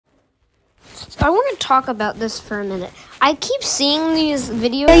I want to talk about this for a minute. I keep seeing these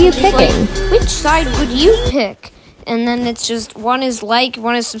videos. What are you picking? Like, which side would you pick? And then it's just one is like,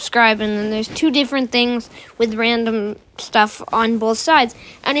 one is subscribe, and then there's two different things with random stuff on both sides.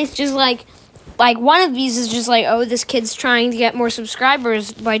 And it's just like one of these is just like, oh, this kid's trying to get more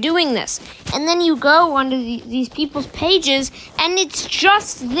subscribers by doing this. And then you go onto these people's pages, and it's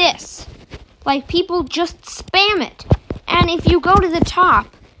just this. Like, people just spam it. And if you go to the top,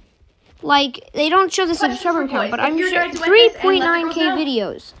 like, they don't show the subscriber count, but I'm sure 3.9k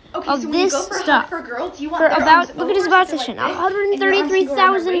videos of this stuff for about, look at his about session,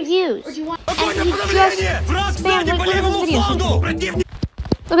 133,000 views. And he just spammed, like, look at this video.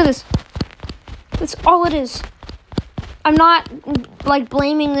 Look at this. That's all it is. I'm not, like,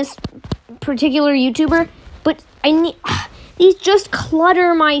 blaming this particular YouTuber, but I need, these just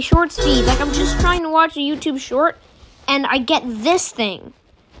clutter my shorts feed. Like, I'm just trying to watch a YouTube short, and I get this thing.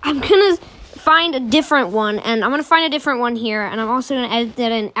 I'm gonna find a different one, and I'm gonna find a different one here, and I'm also gonna edit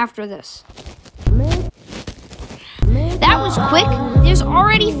that in after this. That was quick. There's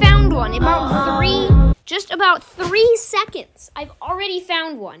already found one. Just about 3 seconds. I've already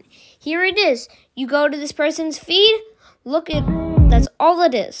found one. Here it is. You go to this person's feed. Look at, that's all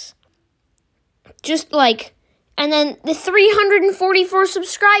it is. Just like, and then the 344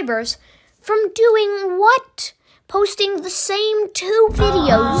 subscribers from doing what? Posting the same two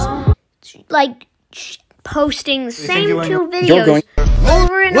videos, like posting the same two videos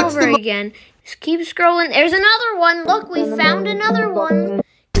over and over again. Just keep scrolling. There's another one. Look, we found another one.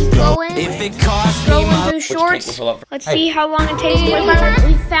 Keep going. Scrolling through shorts. Let's see how long it takes.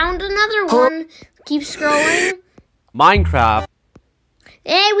 We found another one. Keep scrolling. Minecraft.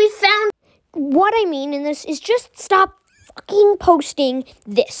 Hey, we found. What I mean in this is just stop fucking posting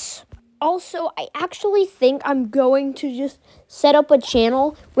this. Also, I actually think I'm going to just set up a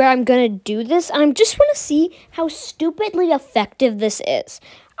channel where I'm going to do this. And I just want to see how stupidly effective this is.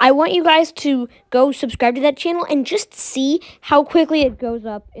 I want you guys to go subscribe to that channel and just see how quickly it goes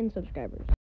up in subscribers.